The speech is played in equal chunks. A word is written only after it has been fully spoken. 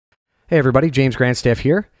Hey everybody, James Grandstaff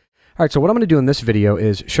here. All right, so what I'm going to do in this video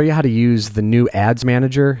is show you how to use the new Ads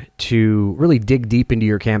Manager to really dig deep into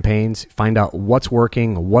your campaigns, find out what's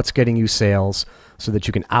working, what's getting you sales, so that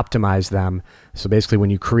you can optimize them. So basically when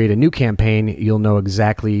you create a new campaign, you'll know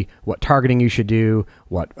exactly what targeting you should do,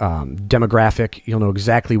 what demographic, you'll know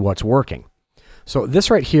exactly what's working. So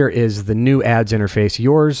this right here is the new ads interface.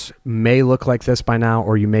 Yours may look like this by now,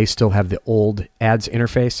 or you may still have the old ads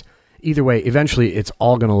interface. Either way, eventually it's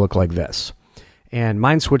all going to look like this. And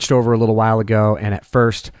mine switched over a little while ago, and at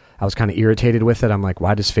first I was kind of irritated with it. I'm like,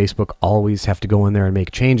 why does Facebook always have to go in there and make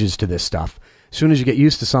changes to this stuff? As soon as you get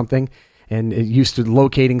used to something and used to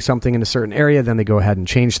locating something in a certain area, then they go ahead and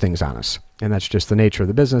change things on us. And that's just the nature of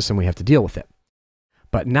the business, and we have to deal with it.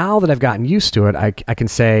 But now that I've gotten used to it, I can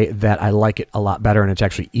say that I like it a lot better, and it's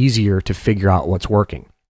actually easier to figure out what's working.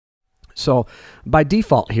 So by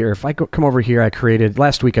default here, if I come over here, I created,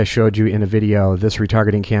 last week I showed you in a video, this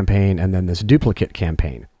retargeting campaign and then this duplicate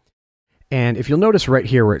campaign. And if you'll notice right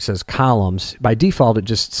here where it says columns, by default it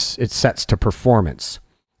sets to performance.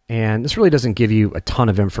 And this really doesn't give you a ton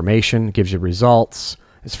of information. It gives you results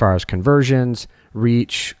as far as conversions,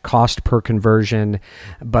 reach, cost per conversion.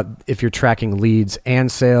 But if you're tracking leads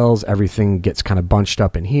and sales, everything gets kind of bunched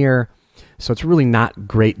up in here. So it's really not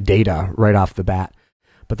great data right off the bat.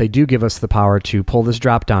 But they do give us the power to pull this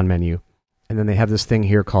drop-down menu, and then they have this thing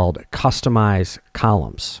here called Customize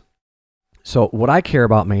Columns. So what I care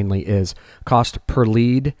about mainly is cost per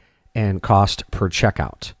lead and cost per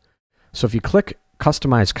checkout. So if you click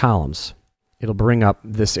Customize Columns, it'll bring up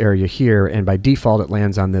this area here, and by default it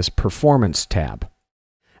lands on this Performance tab.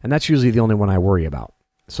 And that's usually the only one I worry about.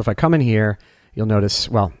 So if I come in here, you'll notice,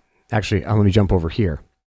 well, actually, let me jump over here.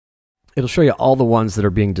 It'll show you all the ones that are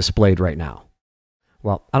being displayed right now.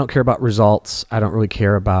 Well, I don't care about results. I don't really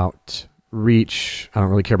care about reach. I don't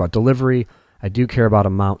really care about delivery. I do care about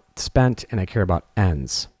amount spent, and I care about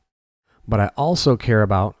ends. But I also care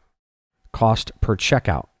about cost per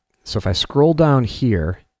checkout. So if I scroll down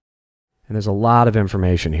here, and there's a lot of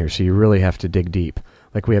information here, so you really have to dig deep.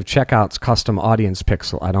 Like we have checkouts custom audience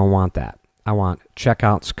pixel. I don't want that. I want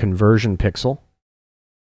checkouts conversion pixel.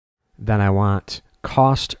 Then I want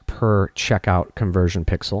cost per checkout conversion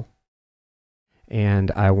pixel.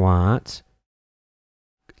 And I want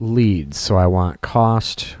leads. So I want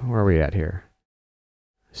cost, where are we at here?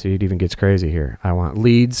 See, it even gets crazy here. I want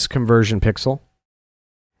leads conversion pixel.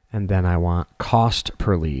 And then I want cost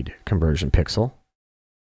per lead conversion pixel.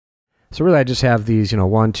 So really I just have these,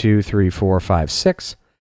 1, 2, 3, 4, 5, 6.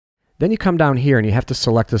 Then you come down here and you have to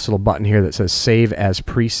select this little button here that says Save as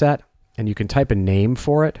Preset. And you can type a name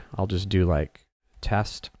for it. I'll just do like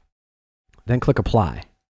test. Then click Apply.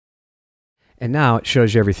 And now it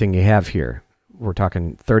shows you everything you have here. We're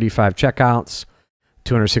talking 35 checkouts,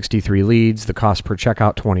 263 leads, the cost per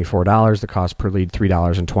checkout $24, the cost per lead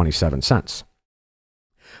 $3.27.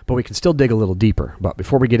 But we can still dig a little deeper. But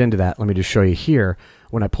before we get into that, let me just show you here.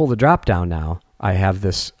 When I pull the drop down now, I have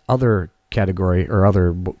this other category or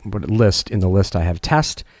other list. In the list I have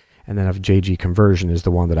test, and then I have JG conversion is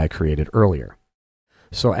the one that I created earlier.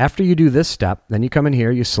 So after you do this step, then you come in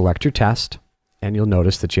here, you select your test, and you'll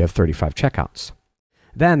notice that you have 35 checkouts.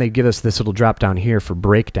 Then they give us this little drop down here for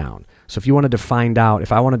breakdown. So if you wanted to find out,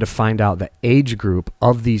 if I wanted to find out the age group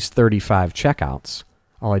of these 35 checkouts,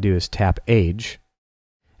 all I do is tap age,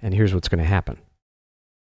 and here's what's going to happen.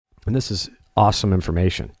 And this is awesome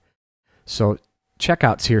information. So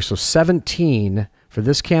checkouts here, so 17 for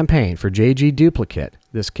this campaign, for JG Duplicate,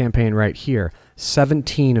 this campaign right here,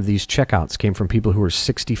 17 of these checkouts came from people who were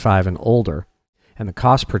 65 and older. And the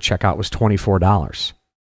cost per checkout was $24.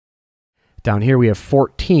 Down here we have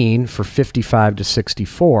 14 for 55 to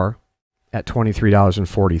 64 at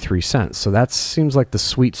 $23.43. So that seems like the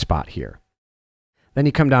sweet spot here. Then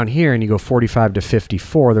you come down here and you go 45 to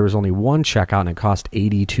 54. There was only one checkout and it cost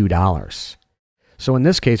 $82. So in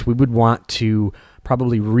this case, we would want to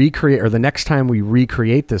probably recreate, or the next time we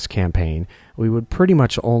recreate this campaign, we would pretty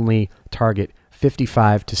much only target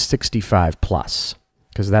 55 to 65 plus.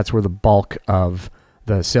 Because that's where the bulk of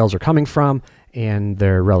the sales are coming from, and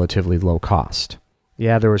they're relatively low cost.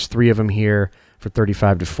 Yeah, there was 3 of them here for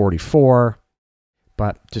 35 to 44,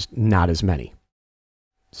 but just not as many.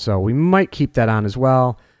 So we might keep that on as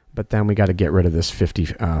well, but then we got to get rid of this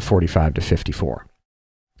 45 to 54.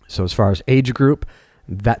 So as far as age group,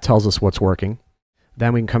 that tells us what's working.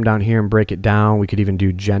 Then we can come down here and break it down. We could even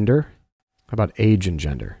do gender. How about age and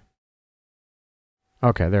gender?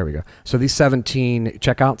 Okay, there we go. So these 17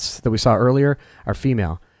 checkouts that we saw earlier are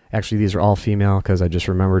female. Actually, these are all female because I just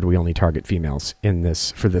remembered we only target females in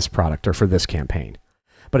this for this product or for this campaign.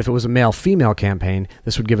 But if it was a male-female campaign,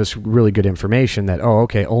 this would give us really good information that, oh,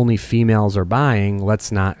 okay, only females are buying.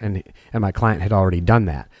 Let's not, and my client had already done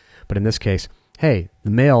that. But in this case, hey, the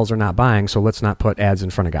males are not buying, so let's not put ads in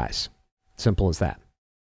front of guys. Simple as that.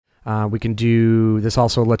 We can do, this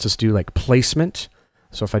also lets us do like placement.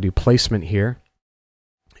 So if I do placement here,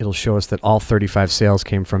 it'll show us that all 35 sales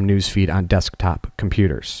came from newsfeed on desktop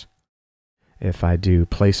computers. If I do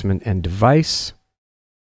placement and device,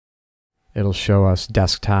 it'll show us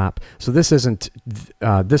desktop. So this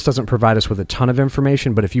doesn't provide us with a ton of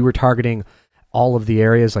information, but if you were targeting all of the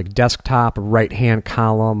areas like desktop, right-hand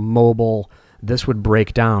column, mobile, this would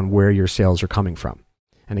break down where your sales are coming from.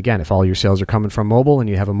 And again, if all your sales are coming from mobile and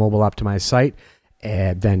you have a mobile optimized site,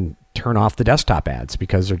 then turn off the desktop ads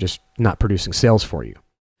because they're just not producing sales for you.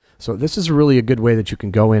 So this is really a good way that you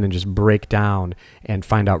can go in and just break down and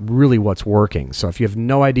find out really what's working. So if you have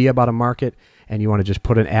no idea about a market and you want to just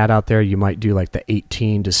put an ad out there, you might do like the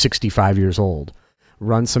 18 to 65 years old.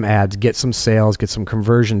 Run some ads, get some sales, get some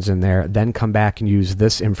conversions in there, then come back and use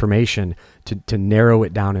this information to narrow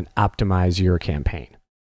it down and optimize your campaign.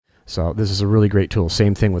 So this is a really great tool.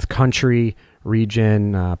 Same thing with country,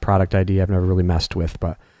 region, product ID I've never really messed with,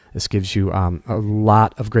 but this gives you a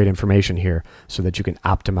lot of great information here so that you can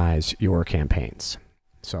optimize your campaigns.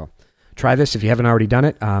 So try this if you haven't already done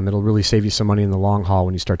it. It'll really save you some money in the long haul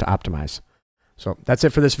when you start to optimize. So that's it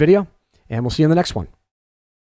for this video, and we'll see you in the next one.